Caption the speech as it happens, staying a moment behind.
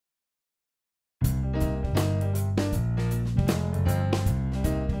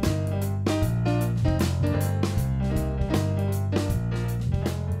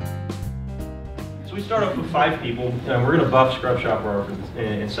start off with 5 people, and we're going to buff Scrub Shop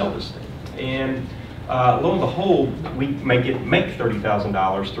and sell this thing. And lo and behold, we make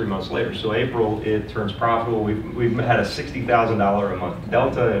 $30,000 3 months later. So April, it turns profitable. We've had a $60,000 a month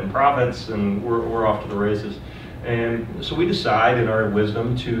delta in profits, and we're off to the races. And so we decide, in our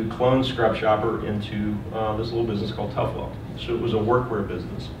wisdom, to clone Scrub Shopper into this little business called Tough Love. So it was a workwear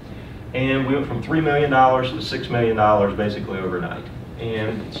business. And we went from $3 million to $6 million basically overnight.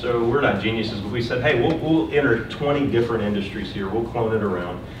 And so we're not geniuses, but we said, hey, we'll enter 20 different industries here. We'll clone it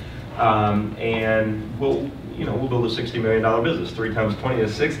around. And we'll build a $60 million business. 3 times 20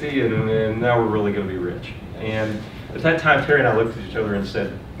 is 60, and now we're really going to be rich. And at that time, Terry and I looked at each other and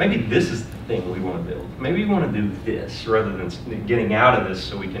said, maybe this is the thing we want to build. Maybe we want to do this rather than getting out of this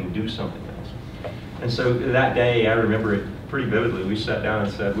so we can do something else. And so that day, I remember it pretty vividly. We sat down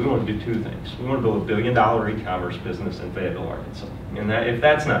and said, we want to do 2 things. We want to build a $1 billion e-commerce business in Fayetteville, Arkansas. And if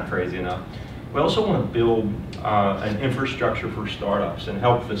that's not crazy enough, we also want to build an infrastructure for startups and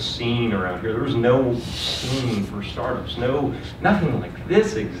help the scene around here. There was no scene for startups. Nothing like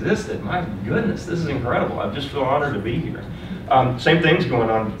this existed. My goodness, this is incredible. I just feel honored to be here. Same thing's going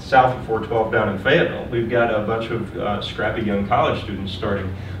on south of 412 down in Fayetteville. We've got a bunch of scrappy young college students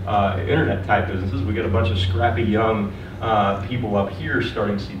starting internet type businesses. We've got a bunch of scrappy young people up here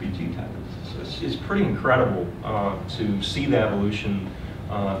starting CPG type businesses. So it's pretty incredible to see the evolution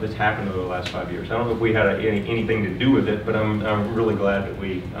that's happened over the last 5 years. I don't know if we had anything to do with it, but I'm really glad that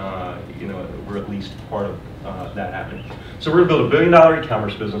we're at least part of that happening. So we're going to build a $1 billion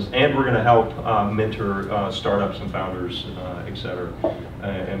e-commerce business, and we're going to help mentor startups and founders, et cetera,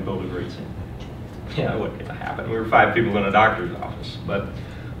 and build a great team. Yeah, what happened? We were 5 people in a doctor's office, but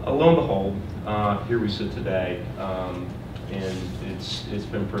lo and behold, here we sit today, and it's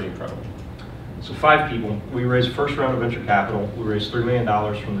been pretty incredible. So 5 people. We raised first round of venture capital. We raised $3 million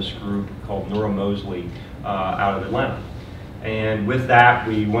from this group called Nora Mosley out of Atlanta. And with that,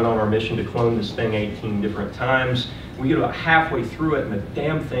 we went on our mission to clone this thing 18 different times. We get about halfway through it, and the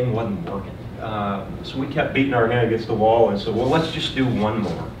damn thing wasn't working. So we kept beating our head against the wall and said, well, let's just do one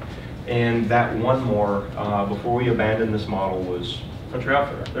more. And that one more, before we abandoned this model, was Country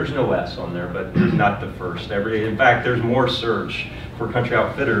Outfitter. There's no S on there, but it's not the first. In fact, there's more search for Country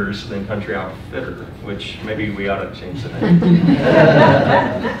Outfitters than Country Outfitter, which maybe we ought to change the name.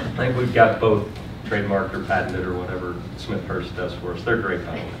 I think we've got both trademarked or patented or whatever Smithhurst does for us. They're great,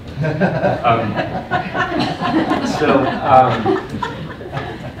 by the way.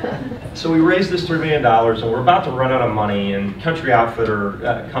 So we raised this $3 million, and we're about to run out of money, and Country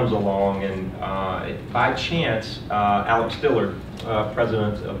Outfitter comes along, and by chance, Alex Dillard,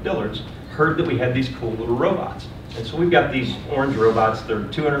 president of Dillard's, heard that we had these cool little robots. And so we've got these orange robots. They're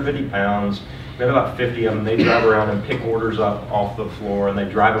 250 pounds. We have about 50 of them. They drive around and pick orders up off the floor, and they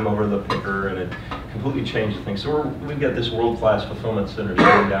drive them over the picker, and it completely changed the thing. So we've got this world-class fulfillment center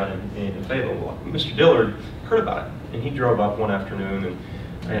sitting down in Fayetteville. Mr. Dillard heard about it, and he drove up one afternoon,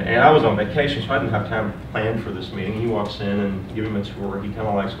 and I was on vacation, so I didn't have time to plan for this meeting. He walks in and give him a tour. He kind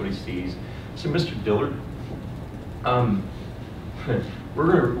of likes what he sees. I said, Mr. Dillard,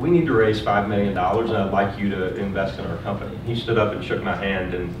 we need to raise $5 million, and I'd like you to invest in our company. He stood up and shook my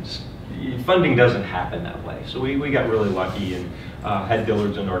hand, and funding doesn't happen that way. So we got really lucky and had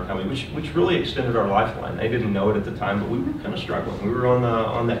Dillard's in our company, which really extended our lifeline. They didn't know it at the time, but we were kind of struggling. We were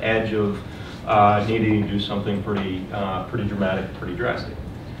on the edge of needing to do something pretty dramatic, pretty drastic.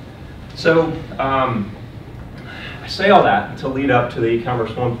 So I say all that to lead up to the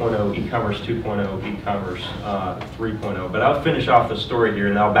e-commerce 1.0, e-commerce 2.0, e-commerce 3.0. But I'll finish off the story here,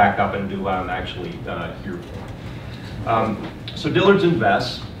 and I'll back up and do what I'm actually here for. So Dillard's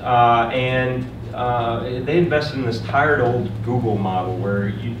invests, and they invested in this tired old Google model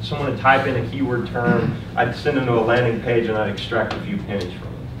where someone would type in a keyword term, I'd send them to a landing page, and I'd extract a few pennies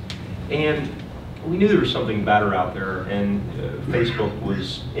from it. And we knew there was something better out there, and Facebook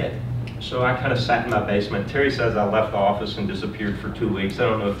was it. So I kind of sat in my basement. Terry says I left the office and disappeared for 2 weeks. I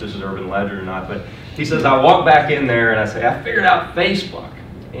don't know if this is urban legend or not, but he says I walk back in there and I say, I figured out Facebook.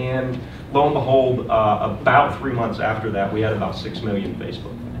 And lo and behold, about 3 months after that, we had about 6 million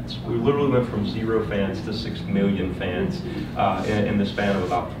Facebook fans. We literally went from 0 fans to 6 million fans in the span of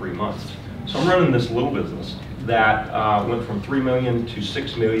about 3 months. So I'm running this little business that went from 3 million to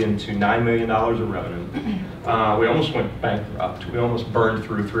 6 million to $9 million of revenue. We almost went bankrupt. We almost burned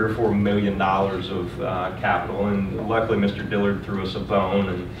through $3 or $4 million of capital, and luckily Mr. Dillard threw us a bone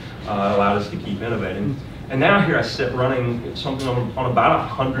and allowed us to keep innovating. And now here I sit running something on about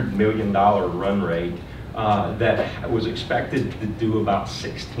 $100 million run rate that was expected to do about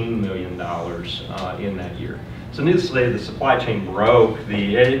 $16 million in that year. So needless to say, the supply chain broke.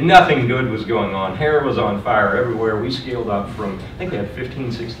 Nothing good was going on. Hair was on fire everywhere. We scaled up from, I think we had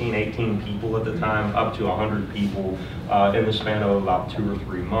 15, 16, 18 people at the time, up to 100 people in the span of about 2 or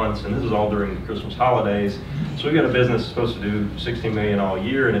 3 months. And this is all during the Christmas holidays. So we got a business that's supposed to do 16 million all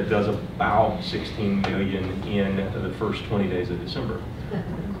year, and it does about 16 million in the first 20 days of December.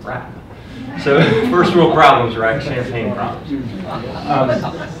 Crap. So first world problems, right? Champagne problems.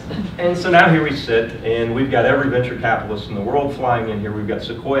 And so now here we sit, and we've got every venture capitalist in the world flying in here. We've got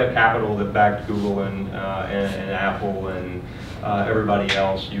Sequoia Capital that backed Google and Apple and everybody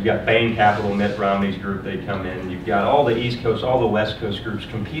else. You've got Bain Capital, Mitt Romney's group, they come in. You've got all the East Coast, all the West Coast groups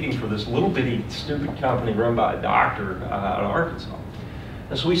competing for this little bitty stupid company run by a doctor out of Arkansas.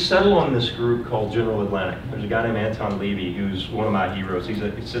 And so we settle on this group called General Atlantic. There's a guy named Anton Levy who's one of my heroes. He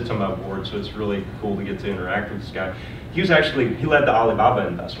sits on my board, so it's really cool to get to interact with this guy. He led the Alibaba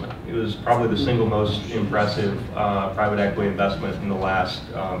investment. It was probably the single most impressive private equity investment in the last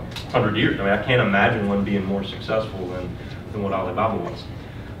 100 years. I mean, I can't imagine one being more successful than what Alibaba was.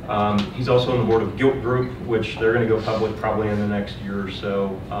 He's also on the board of Gilt Group, which they're going to go public probably in the next year or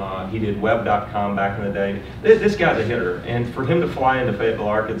so. He did web.com back in the day. This guy's a hitter, and for him to fly into Fayetteville,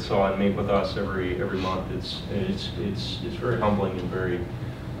 Arkansas, and meet with us every month, it's very humbling and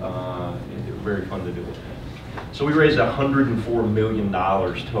very fun to do. So we raised $104 million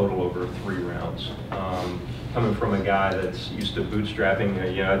total over 3 rounds. Coming from a guy that's used to bootstrapping,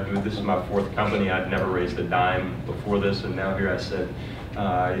 this is my 4th company. I'd never raised a dime before this, and now here I sit.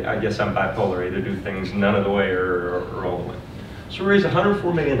 I guess I'm bipolar, either do things none of the way or all the way. So we raised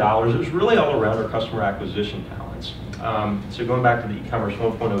 $104 million. It was really all around our customer acquisition talents. So going back to the e-commerce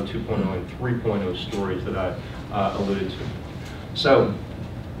 1.0, 2.0, and 3.0 stories that I alluded to. So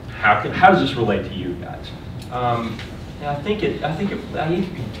how does this relate to you guys? I think you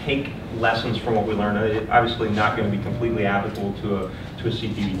can take lessons from what we learned. It's obviously not going to be completely applicable to a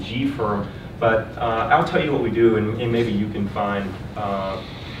CPG firm, but I'll tell you what we do, and maybe you can find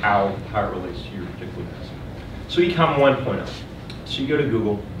how it relates to your particular business. So e-com 1.0. So you go to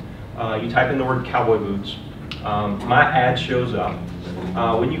Google, you type in the word cowboy boots. My ad shows up.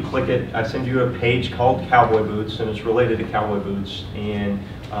 When you click it, I send you a page called Cowboy Boots, and it's related to cowboy boots, and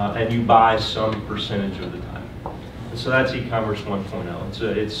you buy some percentage of the time. And so that's e-commerce 1.0.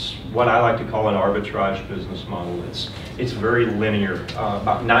 It's what I like to call an arbitrage business model. It's very linear.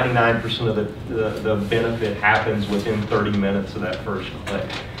 About 99% of the benefit happens within 30 minutes of that first click.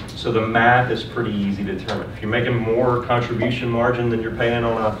 So the math is pretty easy to determine. If you're making more contribution margin than you're paying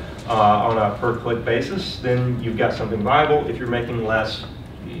on a per click basis, then you've got something viable. If you're making less,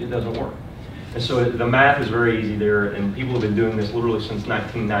 it doesn't work. And so the math is very easy there, and people have been doing this literally since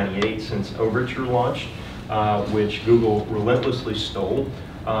 1998, since Overture launched, which Google relentlessly stole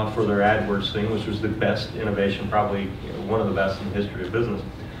for their AdWords thing, which was the best innovation, probably one of the best in the history of business.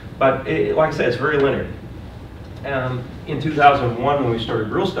 But like I said, it's very linear. In 2001, when we started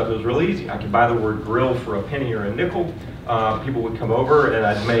Grill Stuff, it was really easy. I could buy the word grill for a penny or a nickel. People would come over, and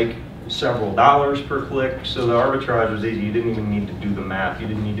I'd make several dollars per click. So the arbitrage was easy. You didn't even need to do the math. You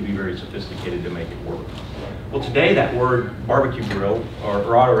didn't need to be very sophisticated to make it work. Well, today that word barbecue grill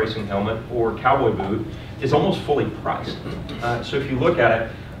or auto racing helmet or cowboy boot is almost fully priced. So if you look at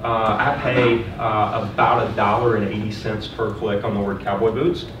it, I pay about $1.80 per click on the word cowboy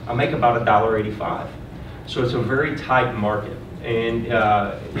boots. I make about $1.85. So it's a very tight market. And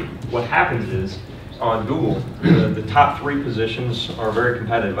what happens is, on Google, the top 3 positions are very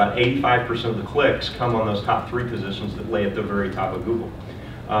competitive. About 85% of the clicks come on those top 3 positions that lay at the very top of Google.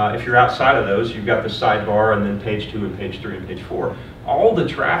 If you're outside of those, you've got the sidebar and then page 2 and page 3 and page 4. All the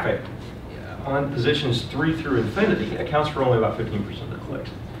traffic on positions 3 through infinity accounts for only about 15% of the clicks.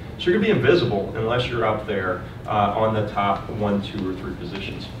 So you're going to be invisible unless you're up there on the top 1, 2, or 3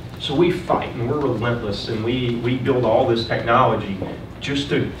 positions. So we fight, and we're relentless, and we build all this technology just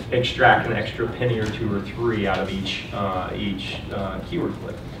to extract an extra penny or 2 or 3 out of each keyword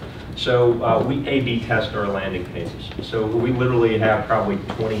click. So we A/B test our landing pages. So we literally have probably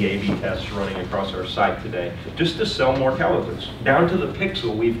 20 A/B tests running across our site today just to sell more cowboy boots. Down to the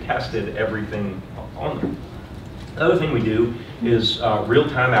pixel, we've tested everything on them. The other thing we do is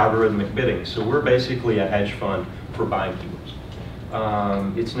real-time algorithmic bidding. So we're basically a hedge fund for buying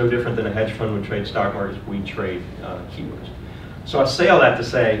keywords. It's no different than a hedge fund would trade stock markets. We trade keywords. So I say all that to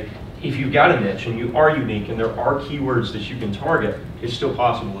say, if you've got a niche and you are unique and there are keywords that you can target, it's still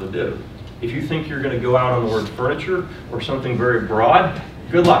possible to do. If you think you're going to go out on the word furniture or something very broad,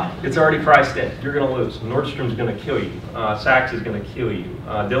 good luck. It's already priced in. You're going to lose. Nordstrom's going to kill you. Saks is going to kill you.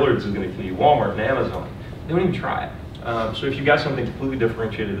 Dillard's is going to kill you. Walmart and Amazon. They don't even try it. So if you've got something completely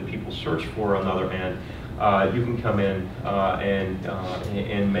differentiated that people search for, on the other hand, you can come in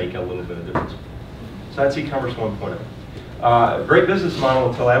and make a little bit of difference. So that's e-commerce 1.0. Great business model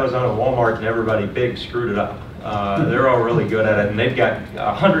until Amazon and Walmart and everybody big screwed it up. They're all really good at it, and they've got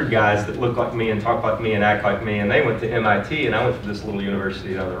 100 guys that look like me and talk like me and act like me, and they went to MIT, and I went to this little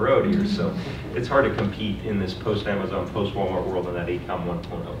university down the road here, so it's hard to compete in this post-Amazon, post-Walmart world in that e-com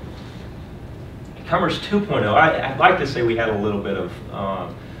 1.0. E-commerce 2.0, I'd like to say we had a little bit of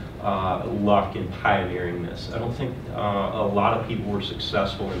luck in pioneering this. I don't think a lot of people were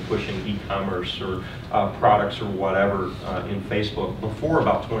successful in pushing e-commerce or products or whatever in Facebook before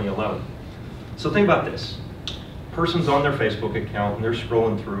about 2011. So think about this. Person's on their Facebook account and they're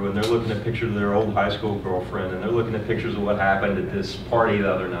scrolling through and they're looking at pictures of their old high school girlfriend and they're looking at pictures of what happened at this party the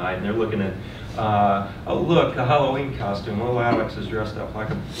other night and they're looking at, oh look, a Halloween costume. Little Alex is dressed up like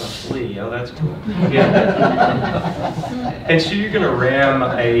a flea. Oh, that's cool. Yeah. And so you're going to ram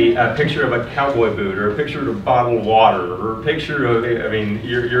a picture of a cowboy boot or a picture of a bottle of water or a picture of, I mean,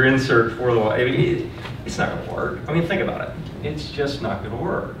 your insert for the, I mean, it's not going to work. I mean, think about it. It's just not going to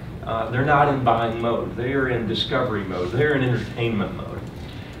work. They're not in buying mode. They are in discovery mode. They're in entertainment mode.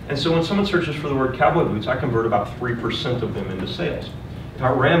 And so when someone searches for the word cowboy boots, I convert about 3% of them into sales. If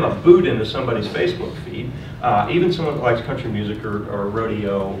I ram a boot into somebody's Facebook feed, even someone that likes country music or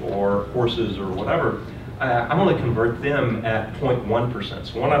rodeo or horses or whatever, I'm only convert them at 0.1%.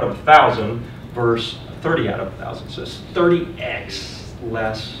 So 1 out of 1,000 versus 30 out of 1,000. So it's 30x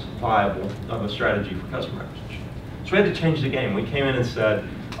less viable of a strategy for customer acquisition. So we had to change the game. We came in and said,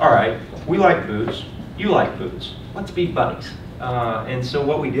 all right, we like boots, you like boots, let's be buddies. And so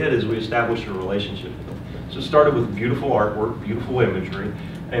what we did is we established a relationship with them. So it started with beautiful artwork, beautiful imagery,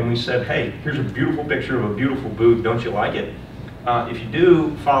 and we said, hey, here's a beautiful picture of a beautiful boot, don't you like it? If you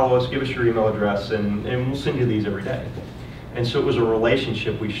do, follow us, give us your email address, and we'll send you these every day. And so it was a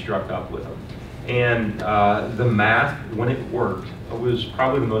relationship we struck up with them. And the math, when it worked, was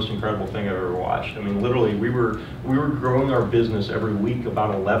probably the most incredible thing I've ever watched. I mean, literally, we were growing our business every week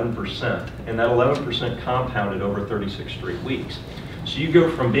about 11%, and that 11% compounded over 36 straight weeks. So you go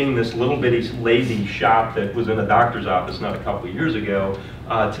from being this little bitty lazy shop that was in a doctor's office not a couple of years ago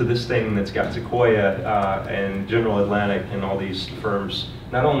to this thing that's got Sequoia and General Atlantic and all these firms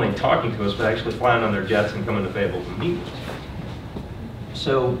not only talking to us, but actually flying on their jets and coming to Fayetteville to meet us.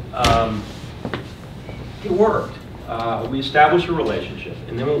 So it worked. We established a relationship,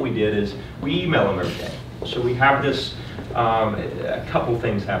 and then what we did is we email them every day. So we have this, a couple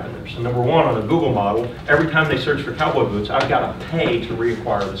things happen there. So number one, on the Google model, every time they search for cowboy boots, I've got to pay to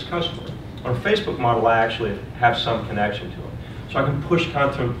reacquire this customer. On a Facebook model, I actually have some connection to them. So I can push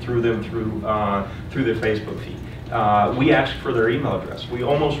content through them through their Facebook feed. We ask for their email address. We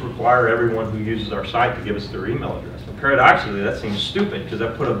almost require everyone who uses our site to give us their email address. But paradoxically, that seems stupid because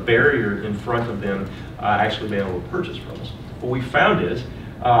I put a barrier in front of them actually being able to purchase from us. What we found is,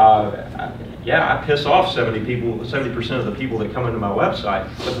 yeah, I piss off 70% of the people that come into my website,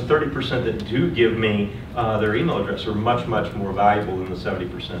 but the 30% that do give me their email address are much, much more valuable than the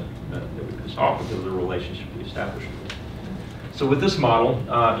 70% that we piss off because of the relationship we established. So with this model,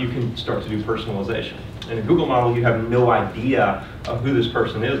 you can start to do personalization. In a Google model, you have no idea of who this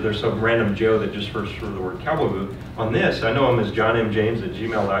person is. There's some random Joe that just searched for the word cowboy boot. On this, I know him as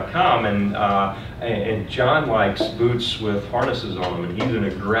johnmjames@gmail.com, and John likes boots with harnesses on them, and he's an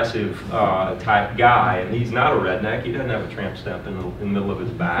aggressive type guy, and he's not a redneck. He doesn't have a tramp stamp in the middle of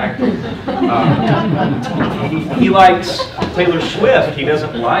his back. He likes Taylor Swift. He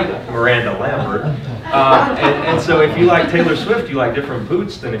doesn't like Miranda Lambert. And so if you like Taylor Swift, you like different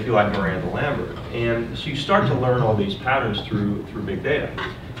boots than if you like Miranda Lambert. And so you start to learn all these patterns through big data.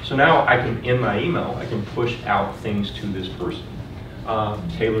 So now I can, in my email, I can push out things to this person,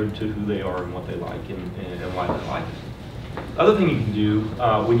 tailored to who they are and what they like and why they like it. The other thing you can do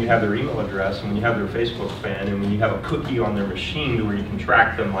when you have their email address and when you have their Facebook fan and when you have a cookie on their machine to where you can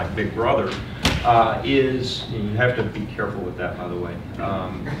track them like Big Brother, is, and you have to be careful with that, by the way,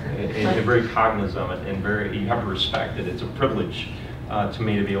 and very cognizant of it, and you have to respect it. It's a privilege to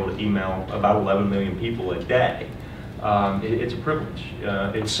me to be able to email about 11 million people a day. It's a privilege.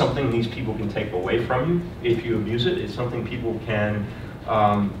 It's something these people can take away from you if you abuse it. It's something people can,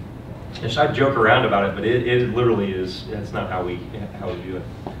 I joke around about it, but it literally is, that's not how we do it.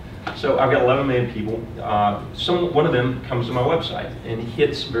 So I've got 11 million people. One of them comes to my website and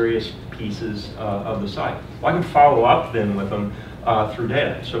hits various pieces of the site. Well, I can follow up then with them through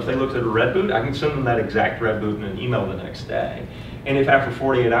data. So if they looked at a red boot, I can send them that exact red boot in an email the next day. And if after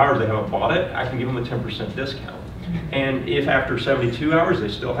 48 hours they haven't bought it, I can give them a 10% discount. And if after 72 hours they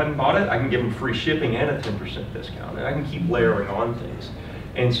still haven't bought it, I can give them free shipping and a 10% discount. And I can keep layering on things.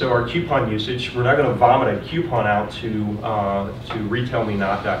 And so our coupon usage, we're not going to vomit a coupon out to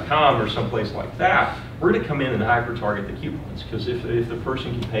retailmenot.com or someplace like that. We're going to come in and hyper-target the coupons, because if the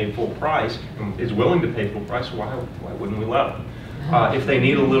person can pay full price and is willing to pay full price, why wouldn't we let them? If they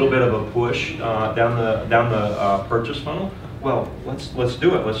need a little bit of a push down the purchase funnel, well, let's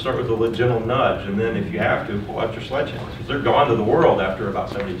do it. Let's start with a gentle nudge, and then if you have to, pull out your sledgehammer, because they're gone to the world after about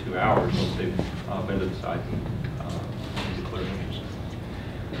 72 hours once they've been to the site and declared interest.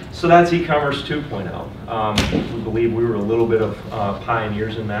 So that's e-commerce 2.0. We believe we were a little bit of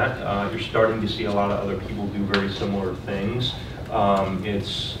pioneers in that. You're starting to see a lot of other people do very similar things.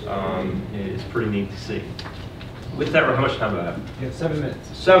 It's pretty neat to see. With that, how much time do I have? You have 7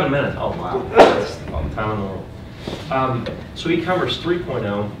 minutes. 7 minutes. Oh wow, that's all the time in the world. So e-commerce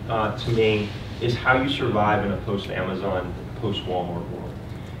 3.0 to me is how you survive in a post-Amazon, post-Walmart world.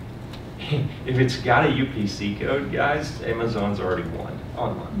 If it's got a UPC code, guys, Amazon's already won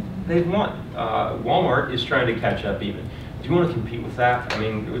online. They've won. Walmart is trying to catch up even. Do you want to compete with that? I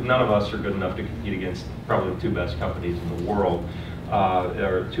mean, none of us are good enough to compete against probably the two best companies in the world,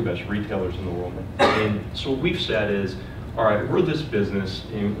 or two best retailers in the world. And so what we've said is, all right, we're this business,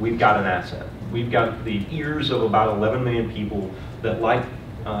 and we've got an asset. We've got the ears of about 11 million people that like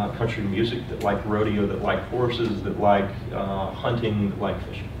country music, that like rodeo, that like horses, that like hunting, that like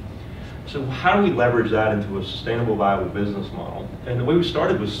fishing. So how do we leverage that into a sustainable, viable business model? And the way we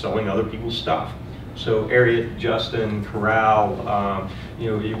started was selling other people's stuff. So Ariat, Justin, Corral,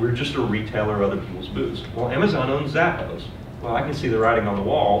 we're just a retailer of other people's booths. Well, Amazon owns Zappos. Well, I can see the writing on the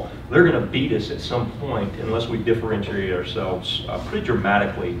wall. They're going to beat us at some point unless we differentiate ourselves pretty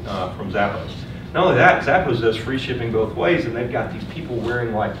dramatically from Zappos. Not only that, Zappos does free shipping both ways, and they've got these people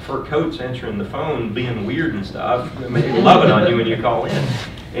wearing like fur coats answering the phone, being weird and stuff, loving on you when you call in.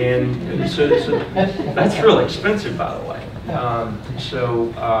 And so that's really expensive, by the way.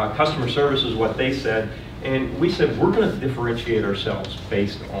 Customer service is what they said. And we said, we're going to differentiate ourselves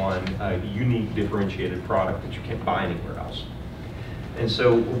based on a unique differentiated product that you can't buy anywhere else. And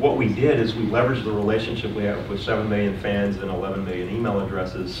so what we did is we leveraged the relationship we have with 7 million fans and 11 million email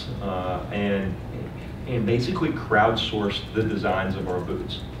addresses and basically crowdsourced the designs of our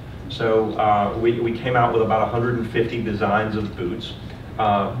boots. So we came out with about 150 designs of boots,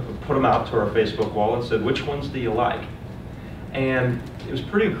 put them out to our Facebook wall and said, which ones do you like? And it was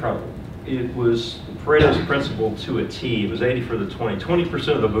pretty incredible. It was Pareto's principle to a T. It was 80 for the 20.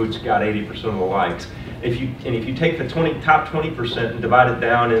 20% of the boots got 80% of the likes. If you take the top 20% and divide it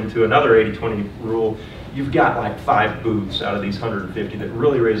down into another 80-20 rule, you've got like 5 boots out of these 150 that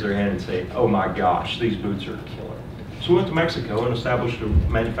really raise their hand and say, oh my gosh, these boots are killer. So we went to Mexico and established a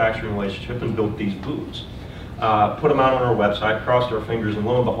manufacturing relationship and built these boots. Put them out on our website, crossed our fingers, and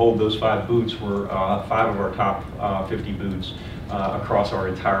lo and behold, those 5 boots were 5 of our top 50 boots across our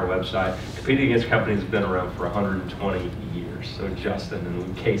entire website, competing against companies that have been around for 120 years. So Justin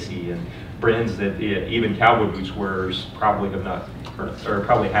and Casey and brands that even cowboy boots wearers probably have not heard of, or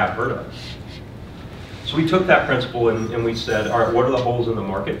probably have heard of. So we took that principle and we said, all right, what are the holes in the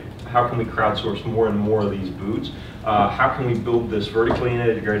market? How can we crowdsource more and more of these boots? How can we build this vertically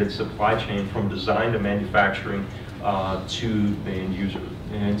integrated supply chain from design to manufacturing to the end user?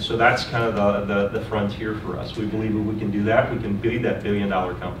 And so that's kind of the frontier for us. We believe that we can do that. We can be that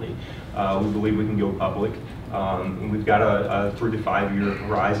billion-dollar company. We believe we can go public. And we've got a 3 to 5 year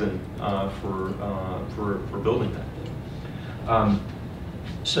horizon for building that.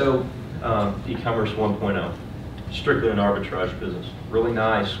 E-commerce 1.0. Strictly an arbitrage business. Really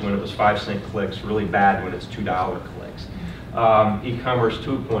nice when it was 5-cent clicks, really bad when it's $2 clicks. E-commerce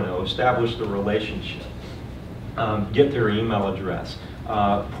 2.0, establish the relationship, get their email address,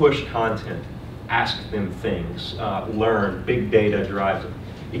 push content, ask them things, learn, big data drives it.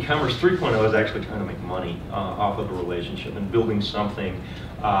 E-commerce 3.0 is actually trying to make money off of the relationship and building something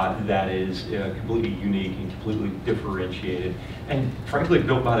that is completely unique and completely differentiated and frankly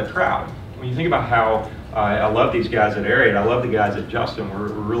built by the crowd. When you think about how I love these guys at Ariat, I love the guys at Justin, we're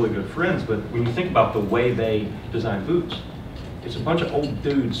really good friends, but when you think about the way they design boots, it's a bunch of old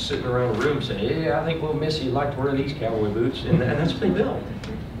dudes sitting around a room saying, yeah, I think little Missy would like to wear these cowboy boots, and that's what they build.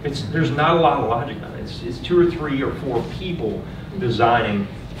 There's not a lot of logic on it. It's 2 or 3 or 4 people designing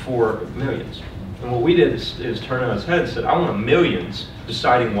for millions. And what we did is turn on its head and said, I want millions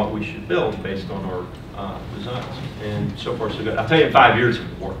deciding what we should build based on our designs. And so far so good. I'll tell you in 5 years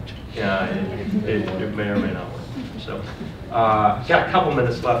it worked. It may or may not work. So I've got a couple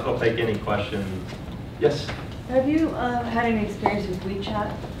minutes left. I'll take any questions. Yes? Have you had any experience with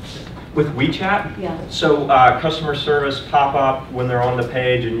WeChat? With WeChat? Yeah. So customer service pop up when they're on the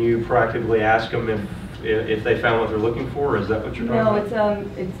page and you proactively ask them if if they found what they're looking for? Is that what you're talking about? No,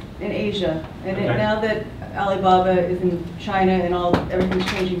 it's in Asia, and Okay. now that Alibaba is in China and everything's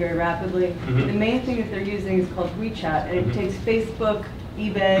changing very rapidly, Mhm. the main thing that they're using is called WeChat, and it Mhm. takes Facebook,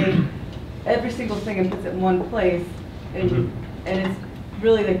 eBay, every single thing and puts it in one place, and Mhm. and it's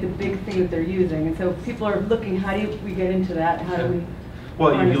really like the big thing that they're using. And so people are looking, how do we get into that? How do we?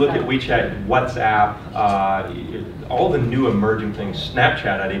 Well, if you look at harness WeChat, WhatsApp, all the new emerging things,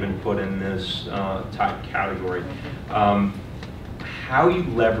 Snapchat I'd even put in this type category. How you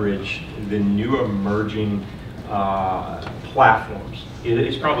leverage the new emerging platforms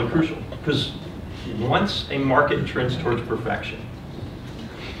is probably crucial, because once a market trends towards perfection,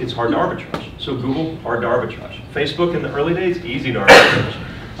 it's hard to arbitrage. So Google, hard to arbitrage. Facebook in the early days, easy to arbitrage.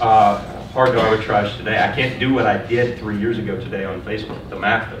 Hard to arbitrage today. I can't do what I did 3 years ago today on Facebook. The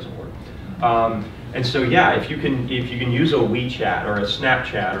math doesn't work. And so yeah, if you can use a WeChat or a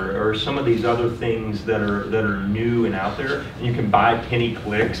Snapchat or some of these other things that are new and out there, and you can buy penny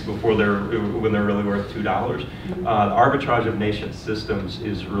clicks when they're really worth $2. The arbitrage of nation systems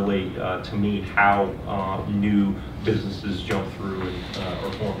is really, to me, how new businesses jump through and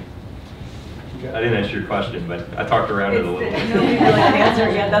are formed. I didn't answer your question, but I talked around it a little bit. Nobody really can answer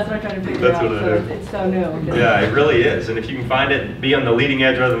it yet. That's what I'm trying to figure That's out. what So it is. it's so new. Yeah, it really is. And if you can find it, be on the leading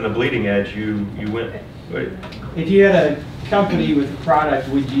edge rather than the bleeding edge, you win. If you had a company with a product,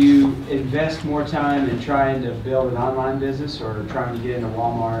 would you invest more time in trying to build an online business, or trying to get into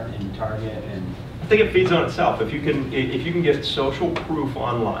Walmart and Target? And I think it feeds on itself. If you can get social proof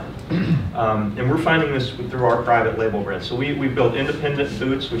online, and we're finding this through our private label brand. So we built independent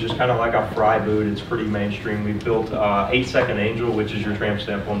boots, which is kind of like a Fry boot. It's pretty mainstream. We built 8-Second Angel, which is your tramp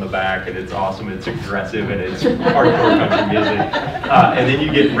stamp on the back, and it's awesome. It's aggressive and it's hardcore country music. And then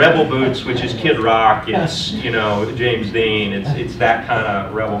you get Rebel boots, which is Kid Rock. It's James Dean. It's that kind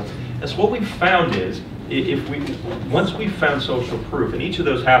of rebel. And so what we've found is, once we've found social proof, and each of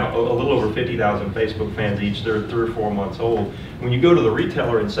those have a little over 50,000 Facebook fans each, they're 3 or 4 months old. When you go to the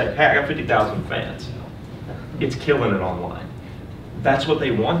retailer and say, hey, I got 50,000 fans, it's killing it online. That's what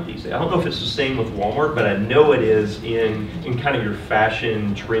they want these days. I don't know if it's the same with Walmart, but I know it is in kind of your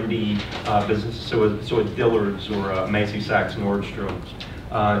fashion, trendy businesses. So at Dillard's or Macy's, Saks, Nordstrom's.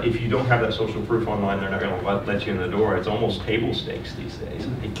 If you don't have that social proof online, they're not going to let you in the door. It's almost table stakes these days. I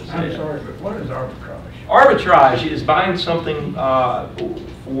hate to say I'm it. sorry, but what is arbitrage? Arbitrage is buying something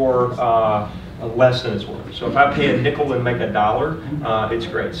for less than it's worth. So if I pay a nickel and make $1, it's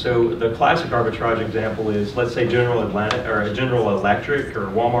great. So the classic arbitrage example is, let's say General Electric or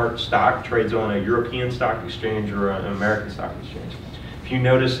Walmart stock trades on a European stock exchange or an American stock exchange. If you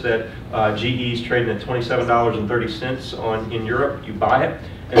notice that GE is trading at $27.30 in Europe, you buy it,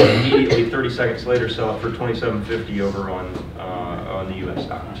 and then immediately 30 seconds later sell it for $27.50 over on the U.S.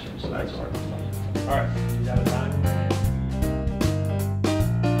 stock exchange. So that's arbitrage. All right, is that a time?